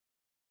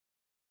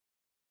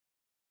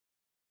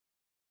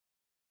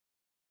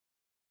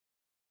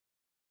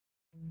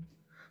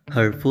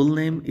Her full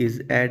name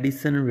is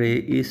Addison Rae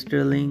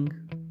Easterling.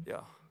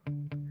 Yeah.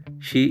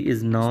 She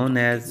is known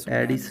Starting to get as so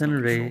bad, it's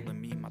Addison Rae. uncontrolling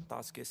me. My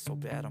thoughts get so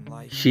bad, I'm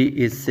like, She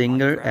is I'm on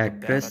the singer, crack of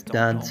bad. I actress,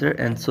 don't know dancer, my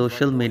and path. Look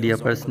social like media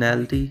oil's over like,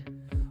 personality.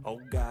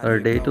 oh God, Her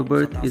here date of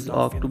goes. I birth now is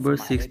start feeling October from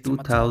my 6, head to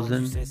my toes.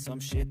 You 2000. said some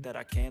shit that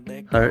I can't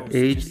let Her go.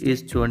 So age just is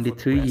stick to it for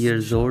the 23 rest of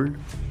the years show. old.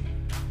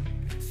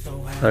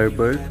 So have Her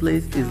you ever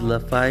birthplace is felt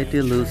Lafayette,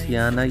 things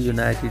Louisiana, change?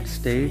 United Like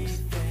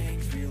States. anything,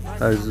 feel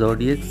like Her you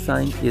zodiac need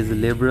sign is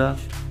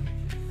Libra.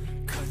 change.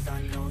 'Cause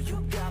I know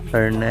you got me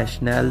Her fucked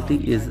nationality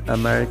up. is Let me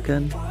show you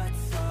American.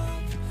 what's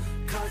up.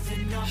 'Cause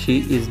enough She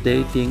is is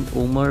dating enough.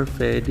 Umar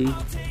Fedi.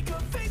 I'll take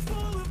a face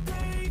full of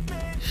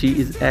pavement. She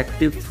is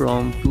active It's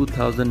from okay.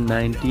 I know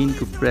 2019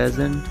 to this looks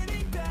present.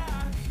 really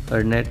bad.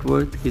 Her net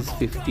worth is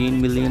Oh God, $15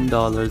 it's million driving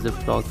dollars me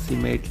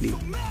crazy. approximately.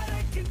 Come on,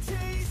 I can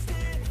taste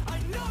it. I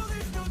know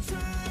there's no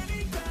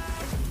turning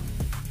back.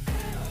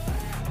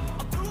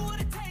 I'll do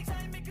what it takes.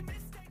 I ain't making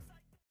mistakes.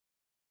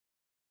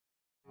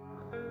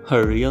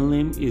 Her real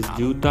name is I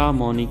don't Jutta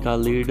really know Monica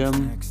what comes Leerdam.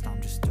 next.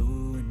 I'm just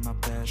doing my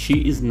best. She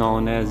is Even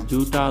known though as I'm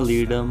so Jutta stressed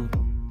Leerdam.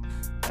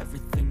 out.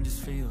 Everything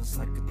just feels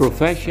like a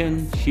test.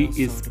 And Profession, I she feel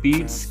is so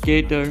speed depressed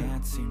when I skater.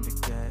 can't seem to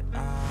get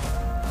out.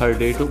 Her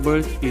date of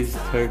birth is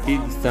 30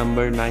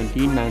 December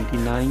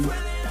 1999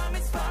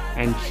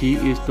 and she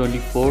is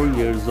 24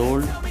 years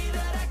old.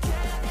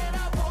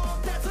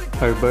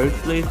 Her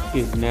birthplace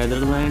is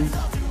Netherlands.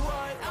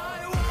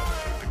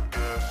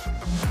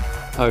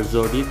 Her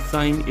zodiac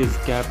sign is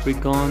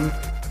Capricorn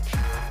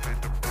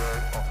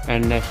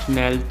and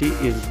nationality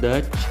is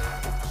Dutch.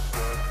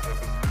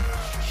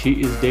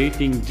 She is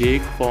dating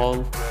Jake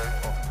Paul.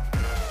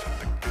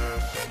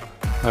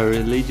 Her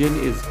religion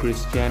is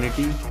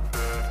Christianity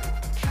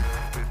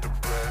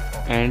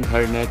and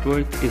her net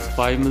worth is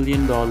 $5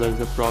 million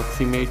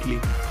approximately.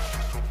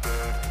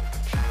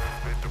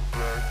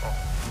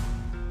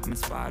 I'm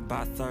inspired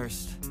by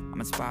thirst, I'm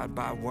inspired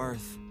by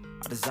worth.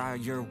 I desire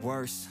your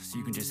worst, so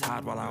you can just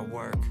hide while I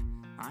work.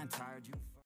 I ain't tired, you